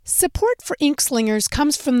Support for Inkslingers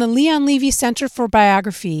comes from the Leon Levy Center for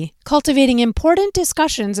Biography, cultivating important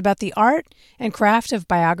discussions about the art and craft of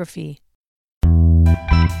biography.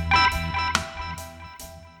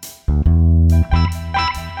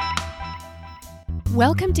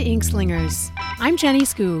 Welcome to Inkslingers. I'm Jenny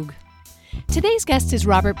Skoog. Today's guest is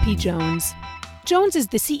Robert P. Jones. Jones is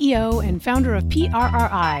the CEO and founder of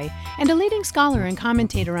PRRI and a leading scholar and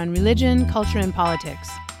commentator on religion, culture, and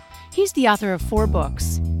politics. He's the author of 4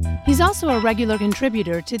 books. He's also a regular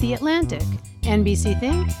contributor to The Atlantic, NBC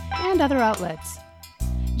Think, and other outlets.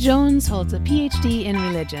 Jones holds a PhD in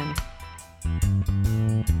religion.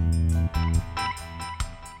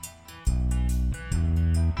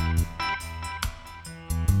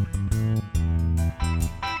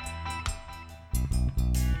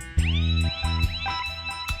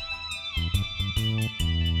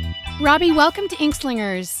 Robbie, welcome to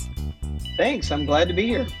Inkslingers. Thanks. I'm glad to be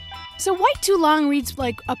here. So White Too Long reads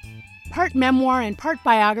like a part memoir and part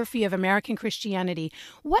biography of American Christianity.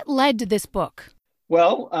 What led to this book?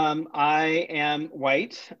 Well, I am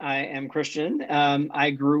white. I am Christian. I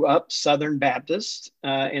grew up Southern Baptist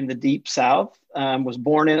in the Deep South. Was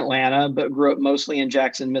born in Atlanta, but grew up mostly in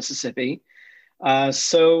Jackson, Mississippi.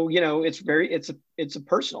 So it's a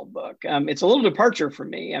personal book. It's a little departure for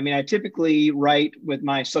me. I mean, I typically write with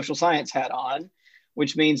my social science hat on,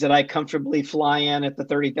 which means that I comfortably fly in at the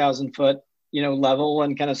 30,000 foot, level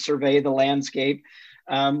and kind of survey the landscape.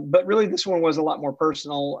 But really, this one was a lot more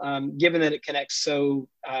personal, given that it connects so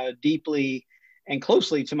deeply and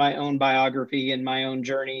closely to my own biography and my own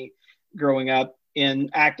journey growing up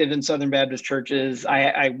active in Southern Baptist churches.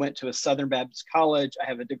 I went to a Southern Baptist college. I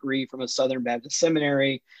have a degree from a Southern Baptist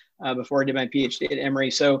seminary before I did my PhD at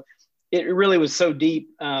Emory. So it really was so deep,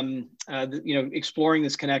 exploring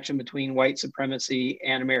this connection between white supremacy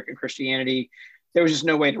and American Christianity. There was just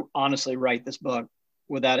no way to honestly write this book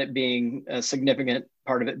without it being a significant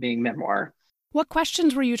part of it being memoir. What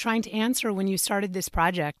questions were you trying to answer when you started this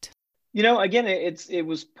project? Again, it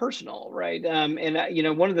was personal, right?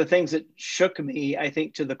 One of the things that shook me, I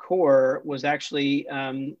think, to the core was actually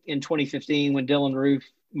in 2015 when Dylann Roof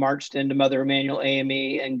marched into Mother Emanuel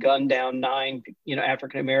AME and gunned down 9,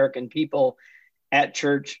 African-American people at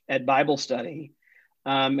church at Bible study.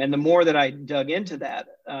 And the more that I dug into that,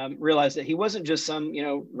 realized that he wasn't just some,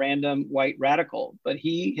 random white radical, but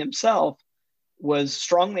he himself was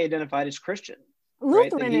strongly identified as Christian.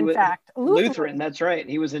 Lutheran, in fact. Lutheran, that's right.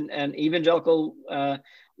 He was an evangelical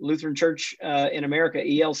Lutheran church in America,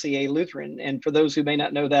 ELCA Lutheran. And for those who may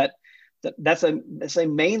not know that's a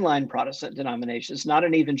mainline Protestant denomination. It's not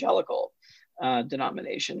an evangelical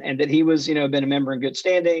denomination. And that he was, been a member in good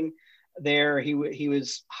standing there. He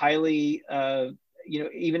was highly,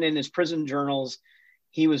 even in his prison journals,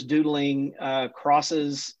 he was doodling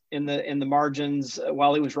crosses in the margins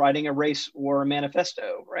while he was writing a race war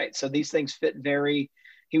manifesto, right? So these things fit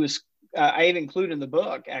I even include in the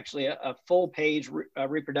book, actually, a full page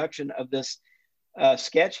reproduction of this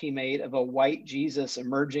sketch he made of a white Jesus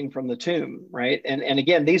emerging from the tomb, right? And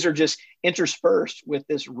again, these are just interspersed with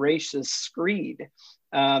this racist screed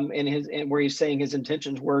and where he's saying his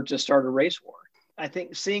intentions were to start a race war. I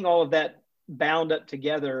think seeing all of that bound up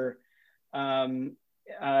together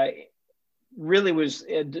really was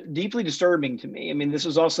deeply disturbing to me. I mean, this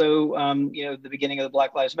was also, the beginning of the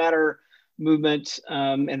Black Lives Matter movement,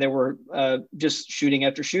 and there were just shooting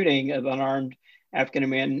after shooting of unarmed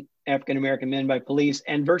African-American men by police,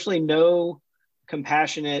 and virtually no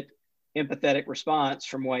compassionate, empathetic response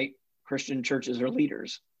from white Christian churches or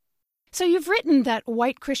leaders. So you've written that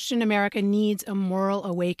white Christian America needs a moral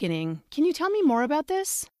awakening. Can you tell me more about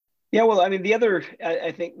this? Yeah, well, I mean,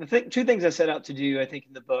 I think two things I set out to do, I think,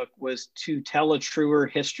 in the book was to tell a truer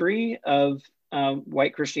history of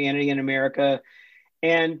white Christianity in America,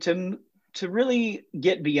 and to really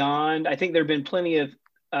get beyond. I think there have been plenty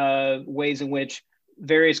of ways in which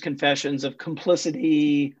various confessions of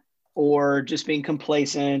complicity or just being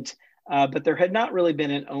complacent, but there had not really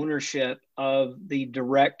been an ownership of the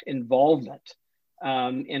direct involvement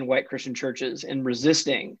in white Christian churches in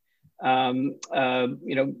resisting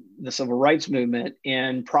the civil rights movement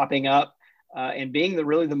and propping up and being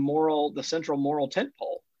the central moral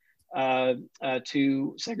tentpole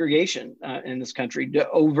to segregation in this country,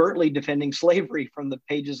 overtly defending slavery from the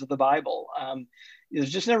pages of the Bible. There's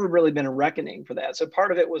just never really been a reckoning for that. So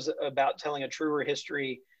part of it was about telling a truer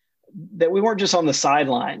history, that we weren't just on the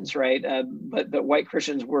sidelines, right? But white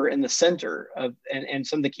Christians were in the center of, and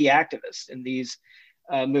some of the key activists in these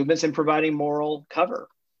movements, and providing moral cover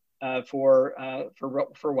for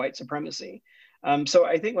white supremacy. So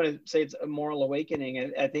I think when I say it's a moral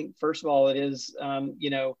awakening, I think first of all it is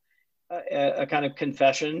a kind of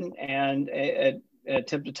confession and an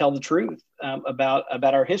attempt to tell the truth about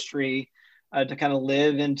our history, to kind of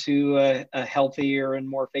live into a healthier and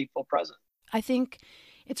more faithful present. I think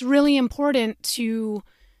it's really important to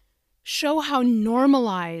show how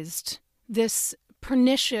normalized this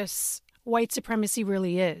pernicious white supremacy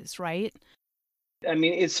really is, right? I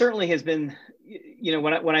mean, it certainly has been,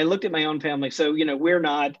 when I looked at my own family, so, we're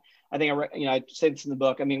not, I think, I say this in the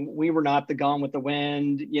book. I mean, we were not the Gone with the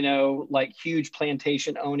Wind, like huge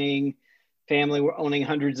plantation owning family. We're owning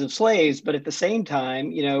hundreds of slaves. But at the same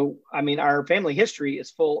time, our family history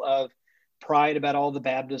is full of pride about all the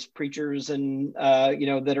Baptist preachers and,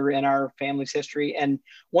 that are in our family's history. And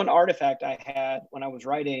one artifact I had when I was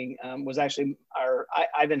writing was actually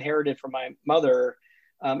I've inherited from my mother,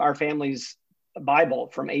 our family's Bible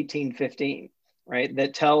from 1815, right?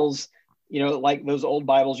 That tells, like those old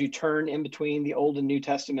Bibles, you turn in between the Old and New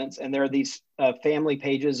Testaments, and there are these family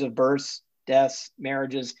pages of births, deaths,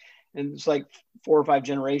 marriages, and it's like 4 or 5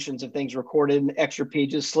 generations of things recorded, and extra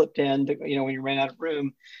pages slipped in, to, when you ran out of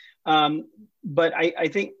room. But I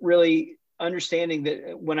think really understanding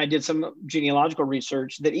that when I did some genealogical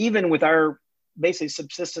research, that even with our basically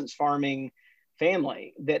subsistence farming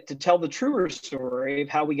family, that to tell the truer story of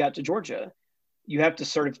how we got to Georgia, you have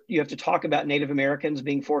to talk about Native Americans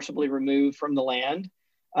being forcibly removed from the land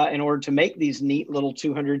in order to make these neat little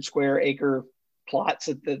 200 square acre plots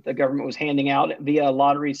that the government was handing out via a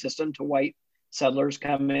lottery system to white settlers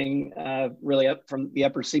coming really up from the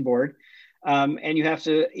upper seaboard. And you have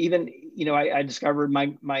to even, I discovered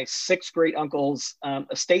my 6th great uncle's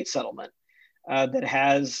estate settlement that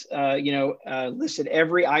has, listed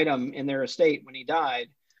every item in their estate when he died.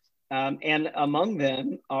 And among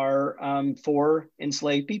them are 4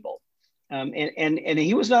 enslaved people. And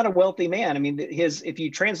he was not a wealthy man. I mean, if you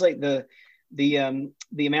translate the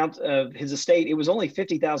amount of his estate, it was only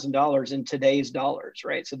 $50,000 in today's dollars,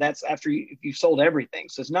 right? So that's after if you sold everything.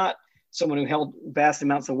 So it's not someone who held vast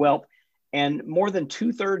amounts of wealth. And more than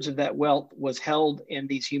 2/3 of that wealth was held in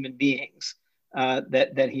these human beings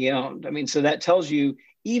that he owned. I mean, so that tells you,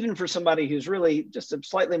 even for somebody who's really just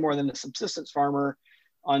slightly more than a subsistence farmer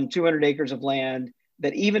on 200 acres of land,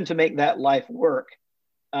 that even to make that life work,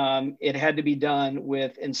 it had to be done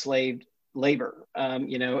with enslaved labor,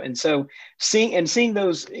 and so seeing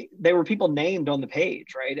those, there were people named on the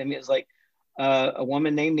page, right? I mean, it's like a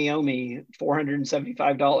woman named Naomi,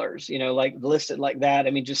 $475, like listed like that.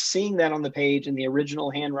 I mean, just seeing that on the page in the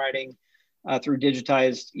original handwriting through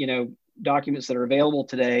digitized, documents that are available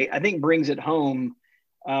today, I think brings it home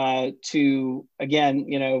to,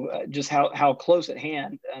 again, just how close at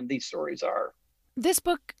hand these stories are. This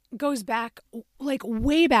book goes back, like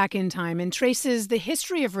way back in time, and traces the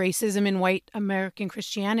history of racism in white American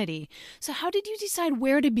Christianity. So how did you decide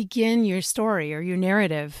where to begin your story or your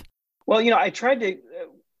narrative? Well, I tried to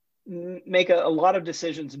make a lot of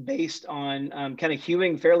decisions based on kind of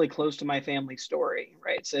hewing fairly close to my family story,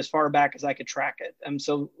 right? So as far back as I could track it.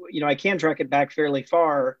 So, I can track it back fairly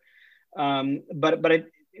far, but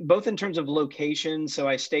both in terms of location. So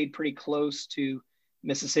I stayed pretty close to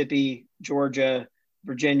Mississippi, Georgia,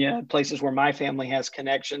 Virginia, places where my family has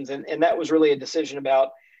connections. And that was really a decision about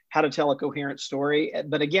how to tell a coherent story.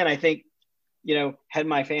 But again, I think, had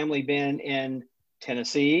my family been in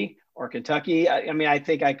Tennessee or Kentucky, I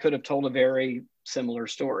think I could have told a very similar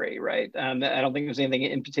story, right? I don't think there's anything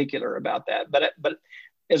in particular about that. But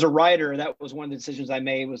as a writer, that was one of the decisions I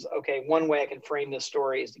made was, okay, one way I can frame this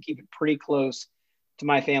story is to keep it pretty close to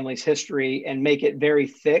my family's history and make it very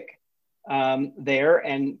thick there,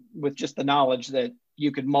 and with just the knowledge that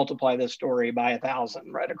you could multiply this story by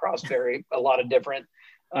 1,000 right across a lot of different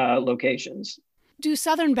locations. Do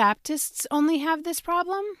Southern Baptists only have this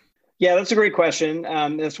problem? Yeah, that's a great question.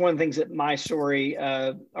 That's one of the things that my story,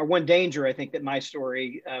 or one danger I think that my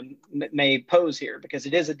story may pose here, because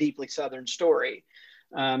it is a deeply Southern story.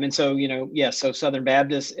 And so, so Southern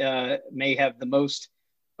Baptists may have the most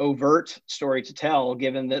overt story to tell,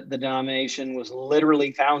 given that the denomination was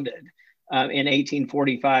literally founded in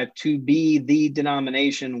 1845 to be the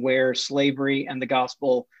denomination where slavery and the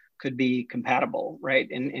gospel could be compatible, right,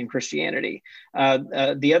 in Christianity.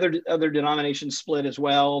 The other denominations split as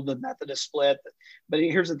well, the Methodist split. But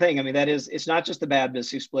here's the thing, it's not just the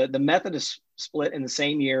Baptists who split. The Methodists split in the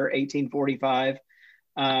same year, 1845,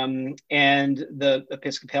 and the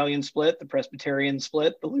Episcopalian split, the Presbyterian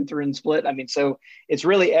split, the Lutheran split. So it's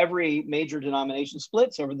really every major denomination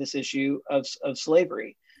splits over this issue of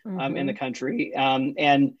slavery in the country.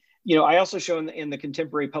 And I also show in the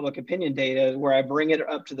contemporary public opinion data, where I bring it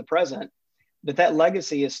up to the present, that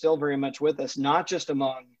legacy is still very much with us, not just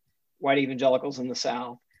among white evangelicals in the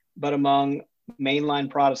South, but among mainline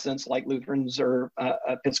Protestants like Lutherans or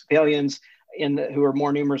Episcopalians who are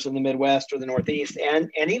more numerous in the Midwest or the Northeast, and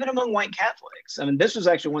even among white Catholics. I mean, this was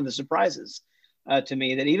actually one of the surprises to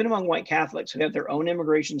me, that even among white Catholics who have their own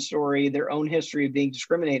immigration story, their own history of being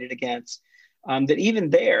discriminated against, that even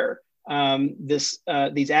there,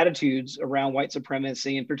 these attitudes around white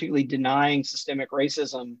supremacy and particularly denying systemic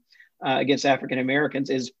racism against African Americans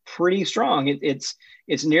is pretty strong.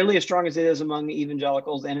 It's nearly as strong as it is among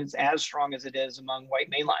evangelicals, and it's as strong as it is among white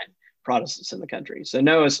mainline Protestants in the country. So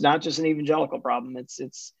no, it's not just an evangelical problem.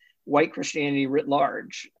 It's white Christianity writ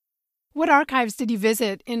large. What archives did you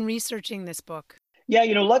visit in researching this book? Yeah,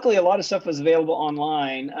 luckily a lot of stuff was available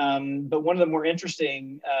online, but one of the more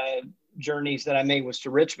interesting journeys that I made was to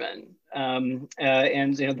Richmond, and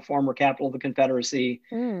the former capital of the Confederacy.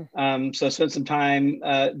 So I spent some time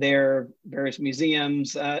there, various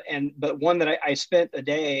museums, but one that I spent a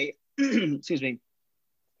day, excuse me,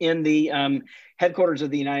 in the headquarters of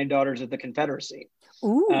the United Daughters of the Confederacy.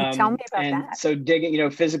 Ooh, tell me about and that. So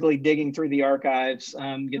physically digging through the archives,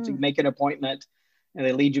 get to make an appointment, and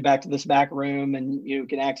they lead you back to this back room, and you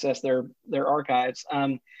can access their archives.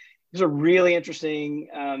 It was a really interesting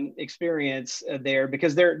experience there,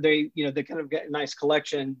 because they kind of get a nice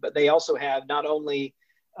collection, but they also have not only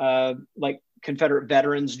like Confederate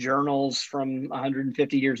veterans journals from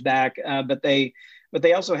 150 years back, but they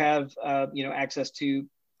also have access to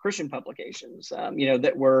Christian publications,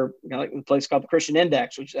 that were like a place called the Christian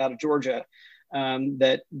Index, which is out of Georgia,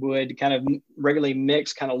 that would kind of regularly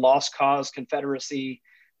mix kind of lost cause Confederacy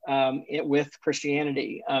with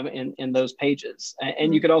Christianity in those pages.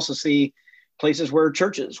 And you could also see places where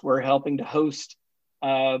churches were helping to host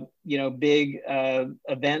big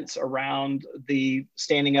events around the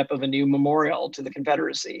standing up of a new memorial to the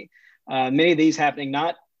Confederacy. Many of these happening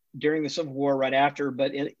not during the Civil War right after,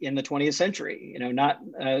 but in the 20th century, not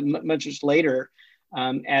much later,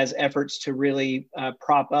 as efforts to really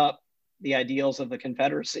prop up the ideals of the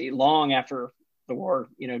Confederacy long after the war,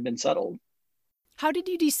 had been settled. How did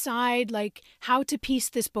you decide, how to piece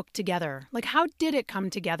this book together? How did it come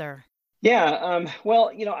together? Yeah,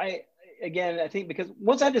 I think because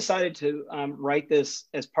once I decided to write this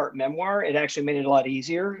as part memoir, it actually made it a lot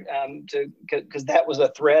easier because that was a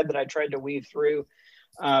thread that I tried to weave through.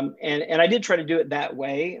 And I did try to do it that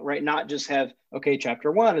way, right? Not just have,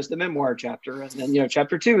 chapter 1 is the memoir chapter, and then,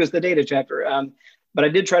 chapter 2 is the data chapter. But I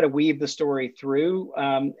did try to weave the story through.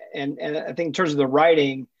 And I think in terms of the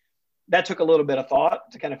writing, that took a little bit of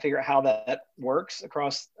thought to kind of figure out how that works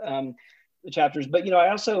across the chapters. But, I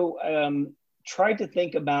also tried to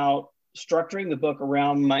think about structuring the book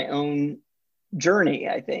around my own journey,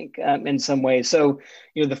 I think, in some ways. So,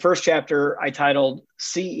 the first chapter I titled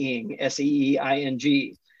Seeing,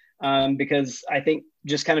 Seeing, because I think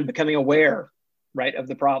just kind of becoming aware, right, of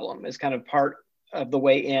the problem is kind of part of the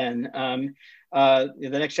way in. The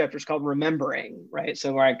next chapter is called Remembering, right?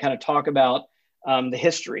 So where I kind of talk about the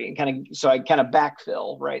history and so I kind of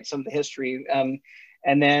backfill, right, some of the history.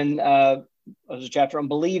 And then there's a chapter on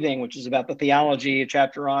Believing, which is about the theology, a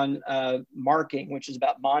chapter on Marking, which is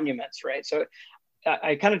about monuments, right? So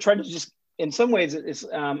I kind of tried to just, in some ways, it's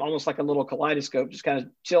almost like a little kaleidoscope, just kind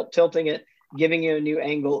of tilting it, giving you a new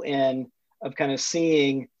angle of kind of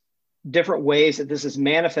seeing different ways that this has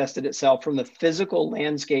manifested itself from the physical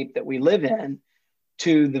landscape that we live in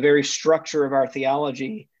to the very structure of our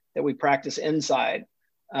theology that we practice inside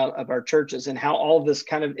of our churches, and how all of this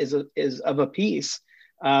kind of is of a piece.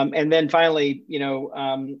 And then finally,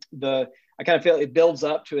 I kind of feel it builds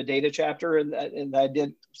up to a data chapter, and I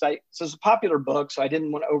did. So it's a popular book, so I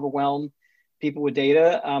didn't want to overwhelm people with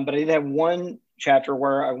data, but I did have one chapter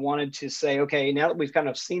where I wanted to say, okay, now that we've kind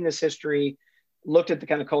of seen this history, looked at the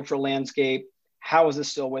kind of cultural landscape, how is this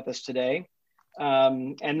still with us today?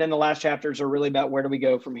 And then the last chapters are really about where do we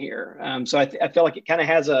go from here? So I feel like it kind of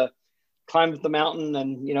has a climb up the mountain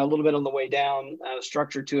and, a little bit on the way down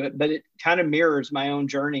structure to it, but it kind of mirrors my own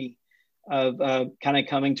journey of kind of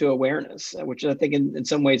coming to awareness, which I think in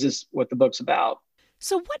some ways is what the book's about.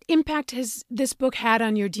 So what impact has this book had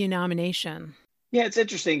on your denomination? Yeah, it's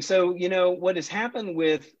interesting. So, what has happened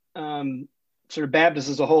with sort of Baptists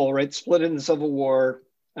as a whole, right, split in the Civil War.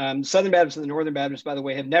 Southern Baptists and the Northern Baptists, by the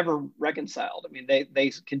way, have never reconciled. I mean,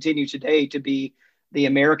 they continue today to be the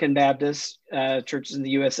American Baptist churches in the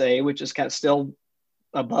USA, which is kind of still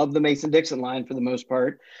above the Mason-Dixon line for the most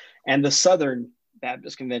part, and the Southern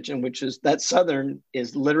Baptist Convention, that Southern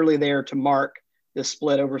is literally there to mark the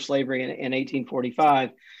split over slavery in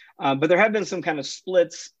 1845. But there have been some kind of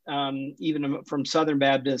splits, even from Southern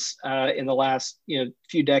Baptists in the last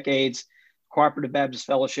few decades. Cooperative Baptist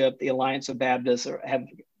Fellowship, the Alliance of Baptists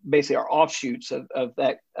are offshoots of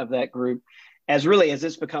that group. as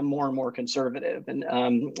it's become more and more conservative.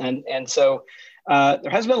 And so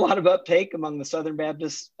there has been a lot of uptake among the Southern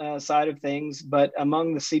Baptist side of things, but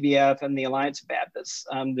among the CBF and the Alliance of Baptists,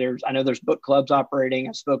 I know there's book clubs operating.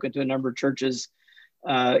 I've spoken to a number of churches,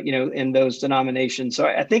 in those denominations. So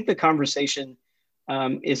I think the conversation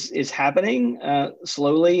is happening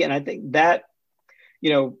slowly. And I think that,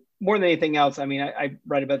 more than anything else, I mean, I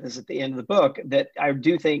write about this at the end of the book, that I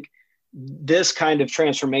do think this kind of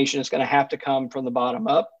transformation is going to have to come from the bottom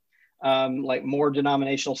up. Like more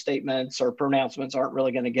denominational statements or pronouncements aren't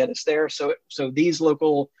really going to get us there. So these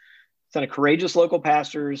local, kind of courageous local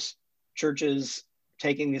pastors, churches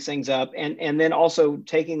taking these things up, and then also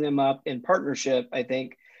taking them up in partnership, I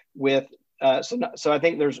think, with, so I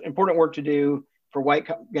think there's important work to do for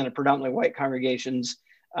predominantly white congregations.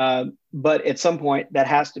 But at some point that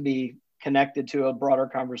has to be connected to a broader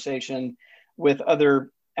conversation with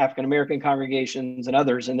other African-American congregations and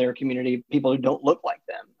others in their community, people who don't look like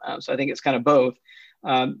them. So I think it's kind of both.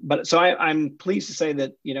 But so I'm pleased to say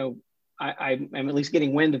that, I'm at least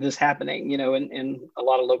getting wind of this happening, in a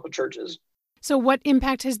lot of local churches. So what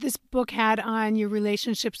impact has this book had on your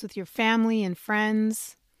relationships with your family and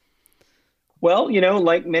friends? Well,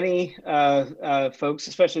 like many folks,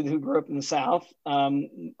 especially who grew up in the South,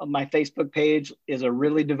 my Facebook page is a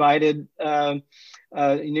really divided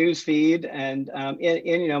news feed, and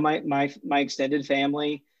my extended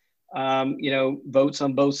family, votes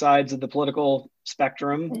on both sides of the political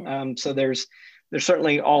spectrum. So there's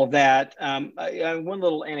certainly all of that. One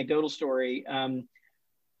little anecdotal story.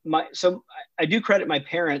 So I do credit my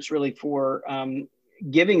parents really for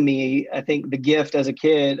giving me, I think, the gift as a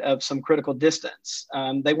kid of some critical distance.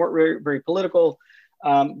 They weren't very, very political,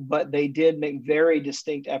 but they did make very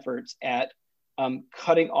distinct efforts at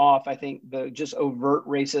cutting off, I think, the just overt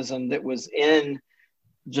racism that was in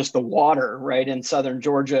just the water, right, in Southern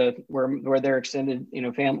Georgia, where their extended,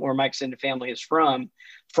 family, where my extended family is from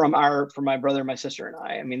my brother, my sister, and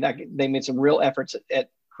I. I mean, they made some real efforts at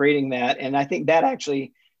creating that, and I think that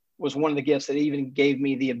actually was one of the gifts that even gave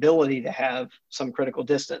me the ability to have some critical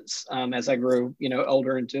distance as I grew,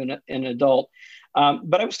 older into an adult.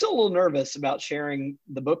 But I was still a little nervous about sharing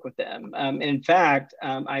the book with them. In fact,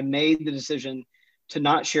 I made the decision to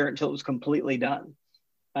not share it until it was completely done.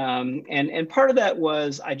 And part of that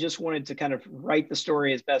was I just wanted to kind of write the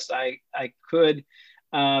story as best I could.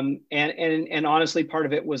 And honestly, part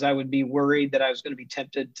of it was I would be worried that I was going to be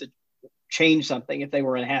tempted to change something if they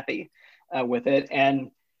were unhappy with it.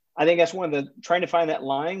 And I think that's one of trying to find that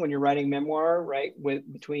line when you're writing memoir, right?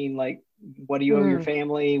 Between like, what do you owe your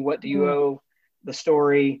family? What do you owe the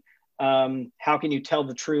story? How can you tell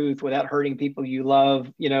the truth without hurting people you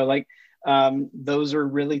love? Those are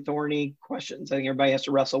really thorny questions I think everybody has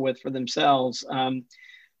to wrestle with for themselves.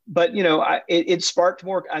 But, it sparked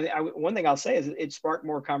more. One thing I'll say is it sparked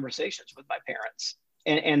more conversations with my parents,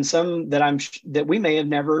 and some that we may have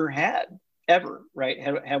never had ever, right?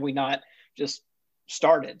 Had we not just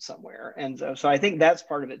started somewhere. And so I think that's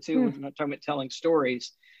part of it too. When I'm talking about telling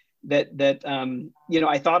stories, that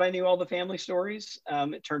I thought I knew all the family stories.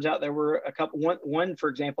 It turns out there were a couple. One, for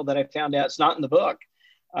example, that I found out, it's not in the book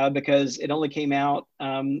because it only came out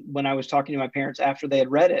when I was talking to my parents after they had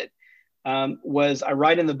read it. Was I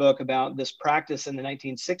write in the book about this practice in the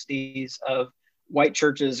 1960s of white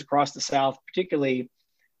churches across the South, particularly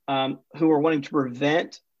who were wanting to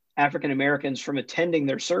prevent African Americans from attending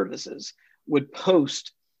their services, would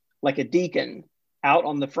post like a deacon out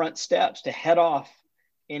on the front steps to head off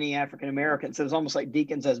any African Americans. So it was almost like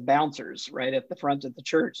deacons as bouncers, right, at the front of the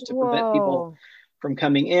church to prevent people from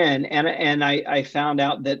coming in. And I found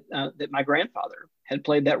out that my grandfather had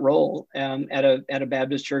played that role at a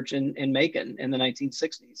Baptist church in Macon in the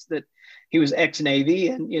 1960s. That he was ex-Navy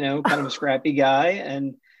and kind of a scrappy guy,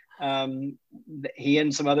 and he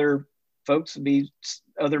and some other folks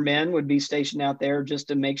other men would be stationed out there just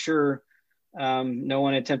to make sure no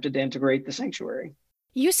one attempted to integrate the sanctuary.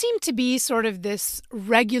 You seem to be sort of this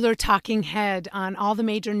regular talking head on all the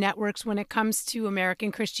major networks when it comes to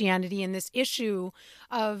American Christianity and this issue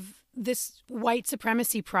of this white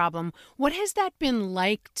supremacy problem. What has that been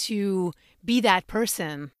like to be that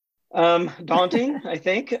person? Daunting, I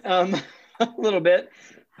think, a little bit.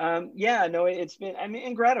 It's been,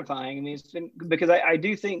 and gratifying. It's been, because I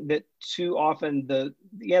do think that too often the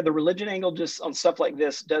religion angle just on stuff like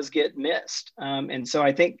this does get missed. And so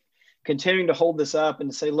I think continuing to hold this up and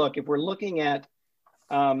to say, look, if we're looking at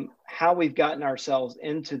how we've gotten ourselves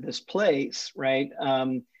into this place, right,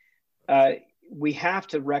 we have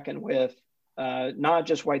to reckon with not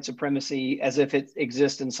just white supremacy as if it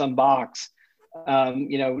exists in some box,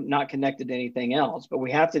 not connected to anything else, but we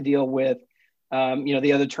have to deal with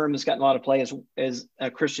The other term that's gotten a lot of play is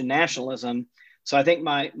Christian nationalism. So I think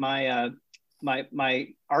my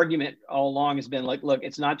argument all along has been like, look,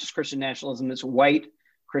 it's not just Christian nationalism; it's white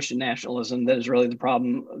Christian nationalism that is really the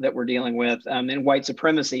problem that we're dealing with, and white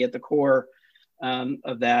supremacy at the core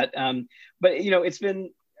of that. But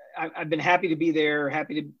I've been happy to be there,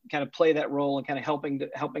 happy to kind of play that role and kind of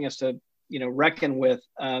helping us to reckon with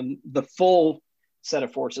the full set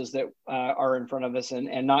of forces that are in front of us,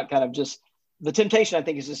 and not kind of just the temptation. I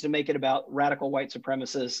think is just to make it about radical white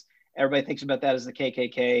supremacists. Everybody thinks about that as the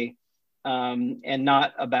KKK, and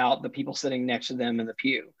not about the people sitting next to them in the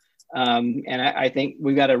pew. And I think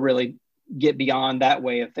we've got to really get beyond that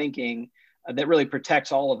way of thinking that really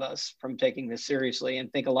protects all of us from taking this seriously,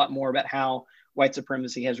 and think a lot more about how white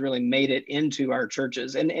supremacy has really made it into our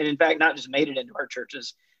churches. And in fact, not just made it into our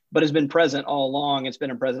churches, but has been present all along. It's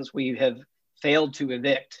been a presence we have failed to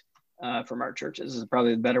evict from our churches, is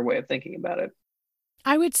probably the better way of thinking about it.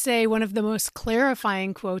 I would say one of the most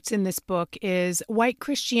clarifying quotes in this book is, white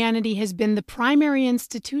Christianity has been the primary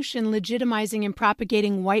institution legitimizing and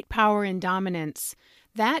propagating white power and dominance.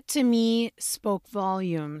 That, to me, spoke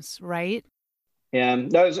volumes, right? Yeah,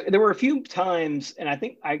 there were a few times, and I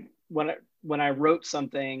think when I wrote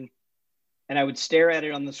something and I would stare at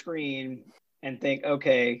it on the screen and think,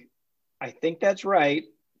 okay, I think that's right.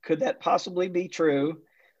 Could that possibly be true?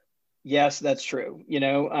 Yes, that's true.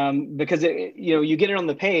 Because you get it on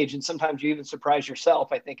the page, and sometimes you even surprise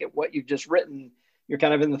yourself. I think at what you've just written, you're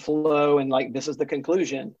kind of in the flow, and like, this is the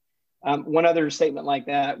conclusion. One other statement like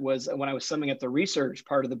that was when I was summing up the research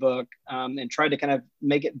part of the book, and tried to kind of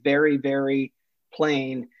make it very, very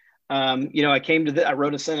plain. I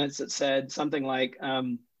wrote a sentence that said something like,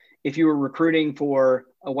 if you were recruiting for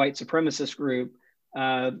a white supremacist group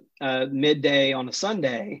midday on a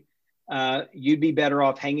Sunday, you'd be better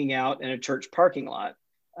off hanging out in a church parking lot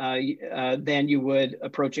than you would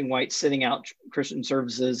approaching whites sitting out Christian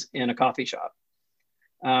services in a coffee shop.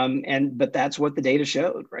 But that's what the data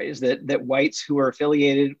showed, right? Is that whites who are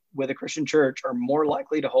affiliated with a Christian church are more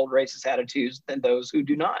likely to hold racist attitudes than those who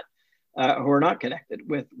do not, who are not connected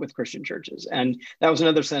with Christian churches. And that was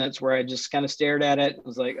another sentence where I just kind of stared at it and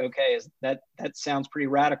was like, okay, that sounds pretty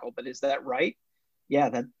radical, but is that right?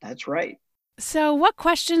 Yeah, that's right. So what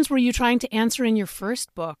questions were you trying to answer in your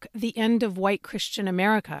first book, The End of White Christian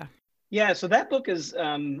America? Yeah, so that book is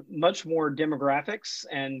much more demographics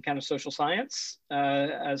and kind of social science,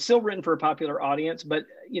 still written for a popular audience. But,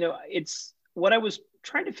 it's what I was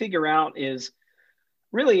trying to figure out is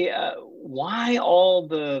really why all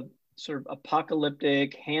the sort of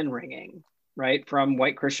apocalyptic hand-wringing, right, from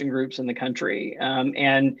white Christian groups in the country.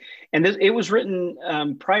 It was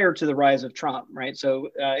written prior to the rise of Trump, right? So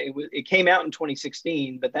it came out in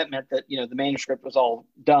 2016, but that meant that, the manuscript was all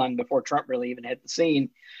done before Trump really even hit the scene.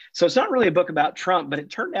 So it's not really a book about Trump, but it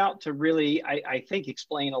turned out to really, I think,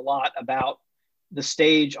 explain a lot about the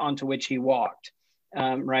stage onto which he walked,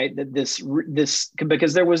 right? That this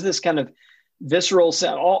because there was this kind of visceral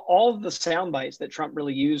sound, all of the sound bites that Trump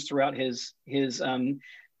really used throughout his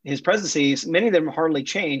presidencies, many of them hardly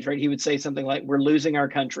changed, right? He would say something like, "We're losing our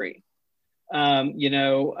country.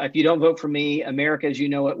 If you don't vote for me, America as you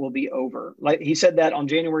know it will be over." Like he said that on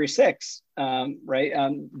January 6th, right?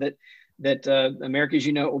 That America as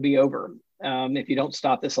you know it will be over if you don't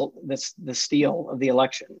stop this steal of the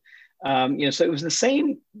election. So it was the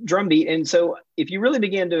same drumbeat. And so if you really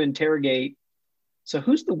began to interrogate, so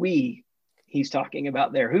who's the we he's talking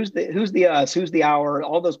about there? Who's the us? Who's the our?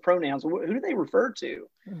 All those pronouns. Who do they refer to?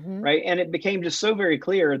 Mm-hmm. Right. And it became just so very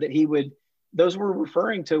clear that those were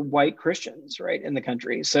referring to white Christians, right, in the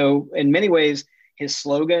country. So in many ways, his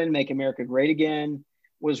slogan, "Make America Great Again,"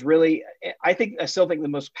 was really, I still think the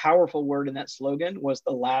most powerful word in that slogan was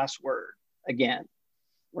the last word, again,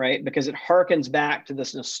 right? Because it harkens back to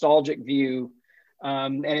this nostalgic view.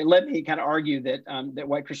 And it let me kind of argue that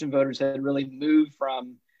white Christian voters had really moved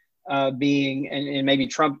from being, and maybe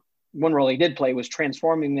Trump, one role he did play was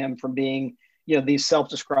transforming them from being, these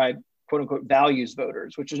self-described quote unquote values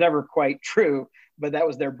voters, which is never quite true, but that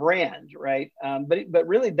was their brand, right? But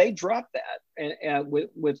really they dropped that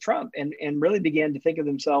with Trump and really began to think of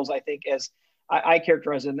themselves, I think, as I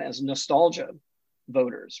characterize them as nostalgia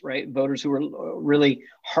voters, right? Voters who were really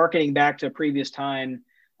hearkening back to a previous time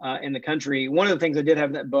in the country. One of the things I did have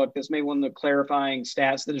in that book, that's maybe one of the clarifying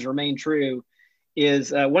stats that has remained true,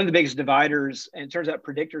 is one of the biggest dividers, and it turns out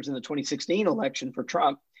predictors in the 2016 election for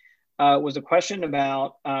Trump, was a question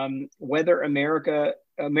about whether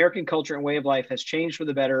American culture and way of life has changed for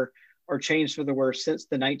the better or changed for the worse since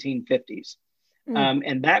the 1950s.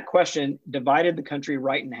 And that question divided the country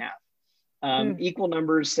right in half. Equal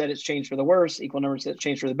numbers said it's changed for the worse, equal numbers said it's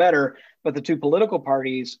changed for the better, but the two political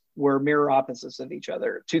parties were mirror opposites of each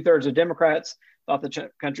other. 2/3 of Democrats thought the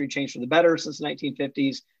country changed for the better since the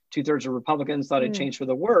 1950s. 2/3 of Republicans thought it changed for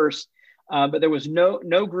the worse. But there was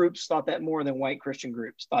no groups thought that more than white Christian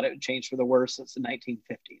groups thought it would change for the worse since the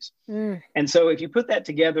 1950s. And so if you put that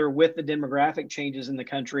together with the demographic changes in the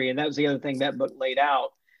country, and that was the other thing that book laid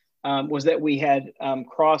out, was that we had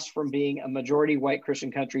crossed from being a majority white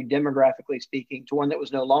Christian country, demographically speaking, to one that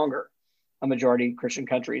was no longer a majority Christian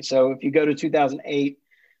country. So if you go to 2008,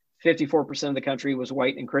 54% of the country was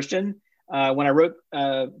white and Christian. When I wrote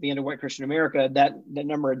The End of White Christian America, that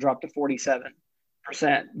number had dropped to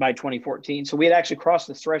 47% by 2014. So we had actually crossed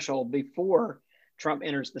the threshold before Trump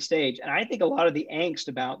enters the stage. And I think a lot of the angst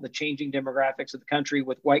about the changing demographics of the country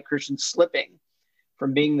with white Christians slipping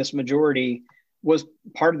from being this majority was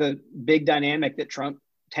part of the big dynamic that Trump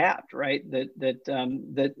tapped, right? That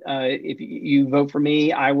if you vote for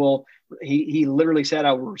me, I will, he literally said,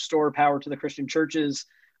 I will restore power to the Christian churches.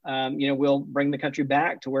 We'll bring the country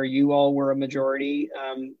back to where you all were a majority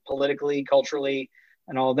politically, culturally,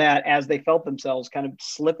 and all that, as they felt themselves kind of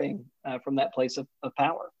slipping from that place of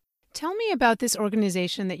power. Tell me about this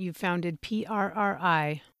organization that you founded,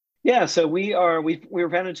 PRRI. Yeah, so we were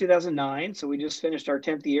founded in 2009, so we just finished our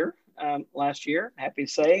 10th year last year, happy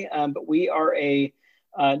to say. But we are a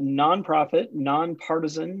nonprofit,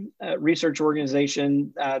 nonpartisan research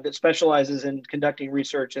organization that specializes in conducting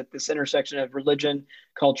research at this intersection of religion,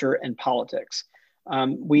 culture, and politics.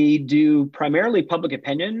 We do primarily public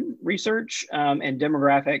opinion research and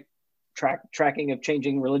demographic tracking of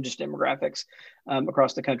changing religious demographics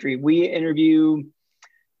across the country. We interview,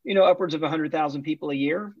 upwards of 100,000 people a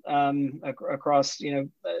year across,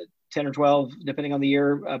 10 or 12, depending on the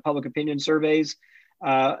year, public opinion surveys,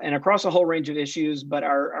 and across a whole range of issues. But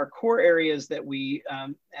our core areas that we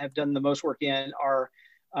have done the most work in are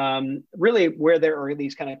really where there are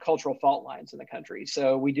these kind of cultural fault lines in the country.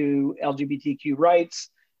 So we do LGBTQ rights,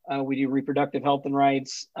 we do reproductive health and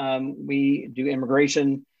rights, we do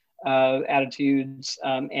immigration attitudes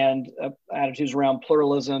and attitudes around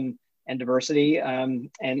pluralism and diversity, and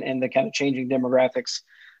the kind of changing demographics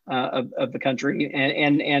of the country,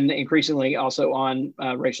 and increasingly also on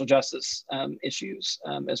racial justice issues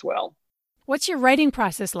as well. What's your writing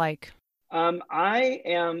process like? I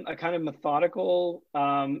am a kind of methodical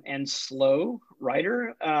and slow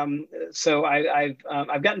writer. So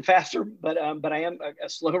I've gotten faster, but I am a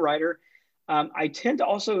slow writer. I tend to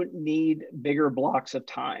also need bigger blocks of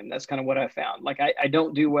time. That's kind of what I found. Like I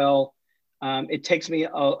don't do well. It takes me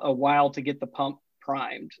a while to get the pump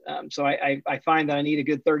primed. So I find that I need a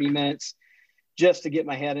good 30 minutes just to get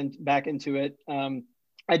my head back into it. I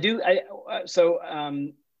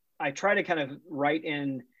try to kind of write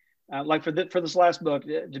in, like for this last book,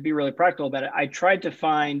 to be really practical about it, I tried to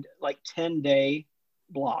find like 10-day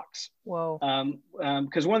blocks. Whoa.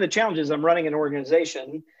 Because one of the challenges, I'm running an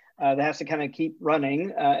organization that has to kind of keep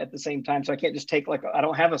running at the same time. So I can't just take I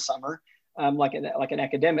don't have a summer like an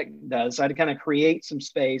academic does. So I had to kind of create some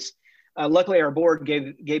space. Luckily, our board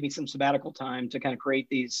gave me some sabbatical time to kind of create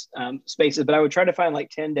these spaces, but I would try to find like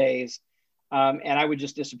 10 days and I would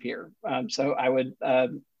just disappear. So I would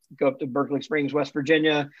go up to Berkeley Springs, West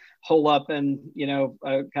Virginia, hole up in,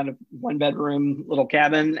 a kind of 1-bedroom little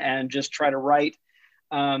cabin and just try to write.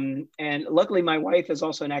 And luckily my wife is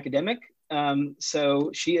also an academic.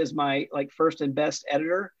 So she is my first and best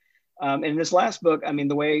editor. And in this last book, I mean,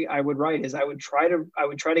 the way I would write is I would try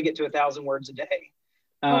to get to 1,000 words a day.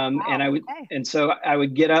 And so I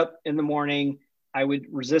would get up in the morning, I would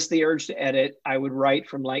resist the urge to edit. I would write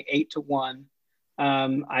from 8 to 1.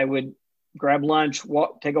 I would grab lunch,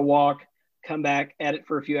 take a walk, come back, edit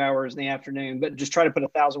for a few hours in the afternoon, but just try to put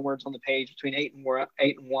 1,000 words on the page between 8 and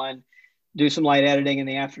 1, do some light editing in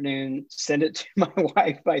the afternoon, send it to my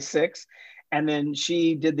wife by 6. And then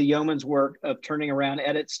she did the yeoman's work of turning around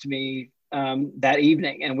edits to me that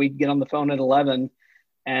evening. And we'd get on the phone at 11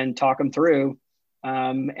 and talk them through.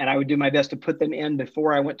 And I would do my best to put them in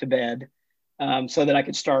before I went to bed so that I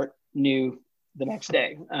could start new the next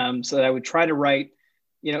day. So that I would try to write,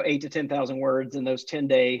 8 to 10,000 words in those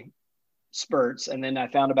 10-day spurts. And then I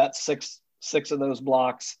found about six of those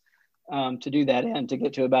blocks to do that in, to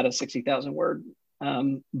get to about a 60,000 word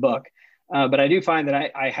book. But I do find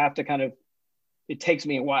that I have to it takes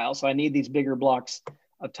me a while. So I need these bigger blocks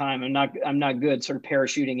of time. I'm not good sort of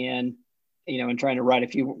parachuting in, and trying to write a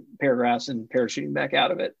few paragraphs and parachuting back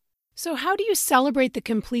out of it. So how do you celebrate the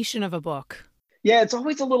completion of a book? Yeah, it's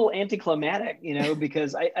always a little anticlimactic,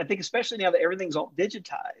 because I think especially now that everything's all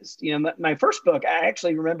digitized, my first book, I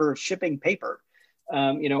actually remember shipping paper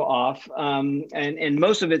off. And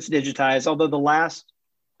most of it's digitized, although the last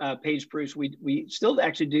page proofs we still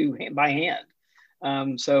actually do by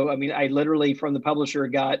hand. So, I mean, I literally from the publisher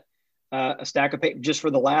got a stack of paper just for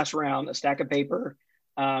the last round, a stack of paper.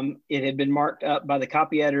 It had been marked up by the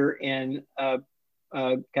copy editor in kind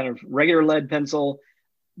of regular lead pencil.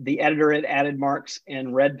 The editor had added marks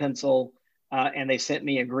in red pencil, and they sent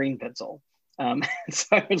me a green pencil. So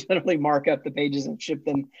I would literally mark up the pages and ship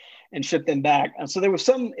them back. So there was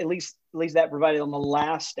some, at least that provided on the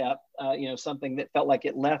last step, something that felt like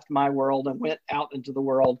it left my world and went out into the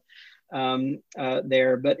world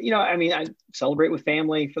there. But, I mean, I celebrate with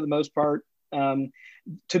family for the most part.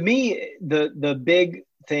 To me, the big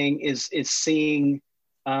thing is seeing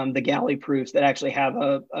the galley proofs that actually have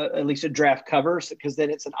at least a draft cover, because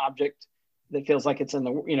then it's an object that feels like it's in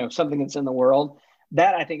the, something that's in the world.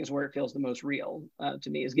 That I think is where it feels the most real to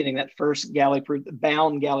me, is getting that first galley proof, the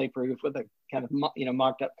bound galley proof with a kind of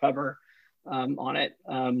mocked up cover on it.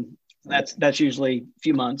 That's usually a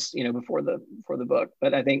few months before the book.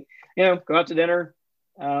 But I think go out to dinner,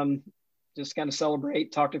 just kind of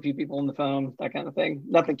celebrate, talk to a few people on the phone, that kind of thing.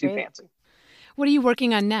 Nothing too fancy. What are you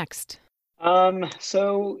working on next?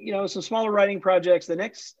 So some smaller writing projects. The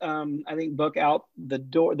next I think book out the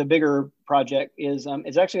door, the bigger project is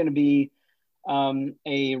actually going to be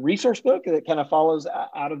a resource book that kind of follows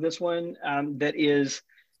out of this one, that is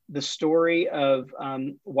the story of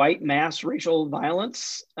white mass racial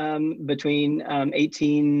violence between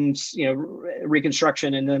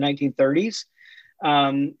Reconstruction in the 1930s.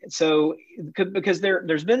 So because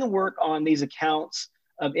there's been work on these accounts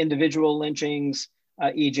of individual lynchings,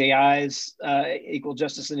 EJI's, Equal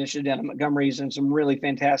Justice Initiative down in Montgomery's, and some really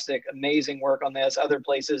fantastic, amazing work on this, other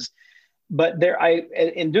places. But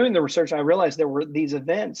in doing the research, I realized there were these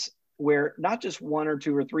events where not just one or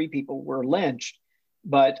two or three people were lynched,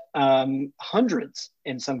 but hundreds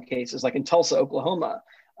in some cases, like in Tulsa, Oklahoma,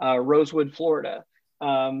 Rosewood, Florida.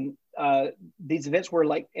 These events were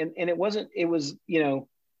like, and it was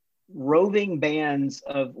roving bands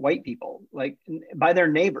of white people, like by their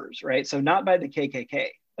neighbors, right? So not by the KKK,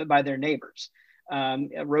 but by their neighbors.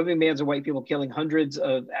 Roving bands of white people killing hundreds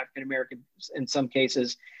of African Americans in some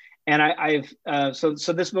cases. And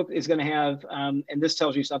so this book is going to have, and this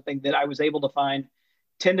tells you something, that I was able to find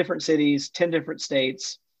 10 different cities, 10 different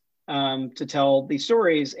states to tell these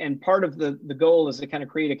stories. And part of the goal is to kind of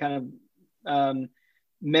create a kind of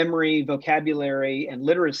memory, vocabulary, and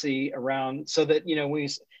literacy around, so that, when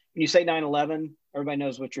you say 9/11, everybody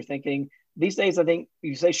knows what you're thinking. These days, I think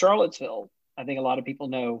you say Charlottesville, I think a lot of people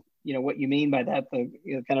know what you mean by that, the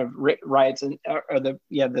kind of riots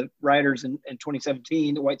the rioters in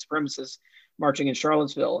 2017, the white supremacists marching in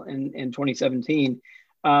Charlottesville in 2017.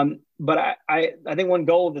 But I think one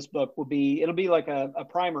goal of this book will be, it'll be like a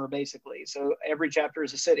primer basically. So every chapter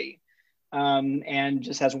is a city and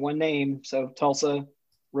just has one name. So Tulsa,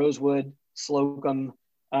 Rosewood, Slocum,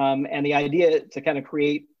 and the idea to kind of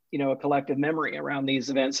create, a collective memory around these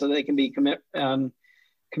events so they can be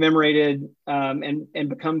commemorated and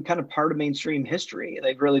become kind of part of mainstream history.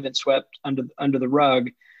 They've really been swept under the rug.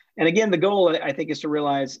 And again, the goal, I think, is to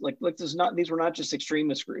realize, like, look, these were not just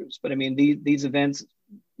extremist groups, but I mean, these events,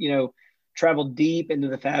 traveled deep into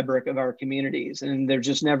the fabric of our communities, and there's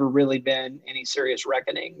just never really been any serious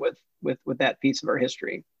reckoning with that piece of our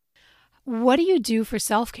history. What do you do for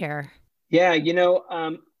self-care? Yeah,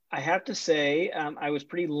 I have to say, I was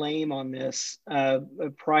pretty lame on this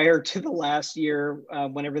prior to the last year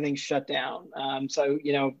when everything shut down. So,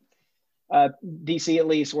 DC, at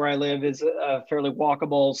least where I live, is fairly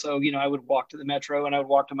walkable. So, I would walk to the metro and I would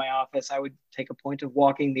walk to my office. I would take a point of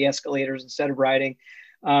walking the escalators instead of riding,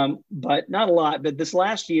 but not a lot. But this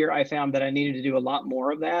last year, I found that I needed to do a lot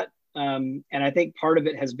more of that. And I think part of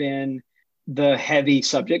it has been the heavy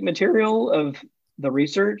subject material of the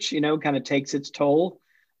research, kind of takes its toll.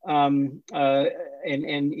 And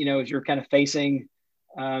as you're kind of facing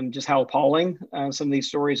just how appalling some of these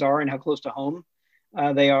stories are and how close to home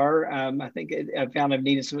they are, I think I found I've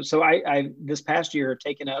needed some. So I this past year have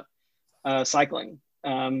taken up cycling,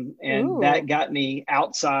 and Ooh. That got me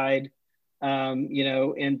outside, and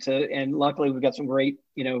luckily we've got some great,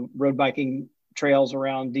 road biking trails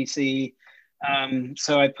around DC.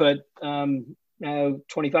 So I put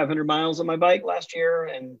 2,500 miles on my bike last year,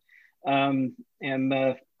 and am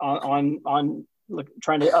on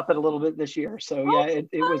trying to up it a little bit this year. So yeah,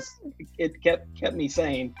 it kept me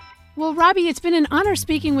sane. Well, Robbie, it's been an honor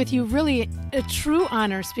speaking with you, really a true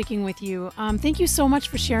honor speaking with you. Thank you so much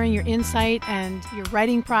for sharing your insight and your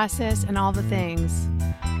writing process and all the things.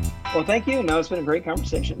 Well, thank you. No, it's been a great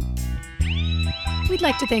conversation. We'd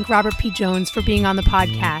like to thank Robert P. Jones for being on the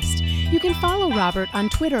podcast. You can follow Robert on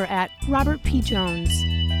Twitter at Robert P. Jones.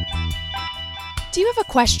 Do you have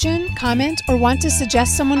a question, comment, or want to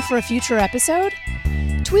suggest someone for a future episode?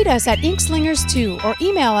 Tweet us at Inkslingers2 or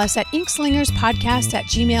email us at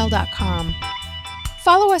inkslingerspodcast@gmail.com.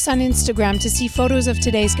 Follow us on Instagram to see photos of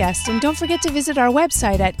today's guest, and don't forget to visit our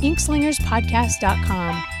website at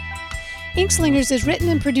inkslingerspodcast.com. Inkslingers is written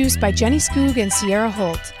and produced by Jenny Skoog and Sierra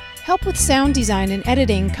Holt. Help with sound design and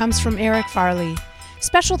editing comes from Eric Farley.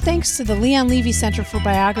 Special thanks to the Leon Levy Center for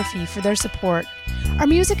Biography for their support. Our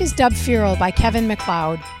music is Dub Feral by Kevin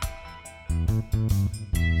MacLeod.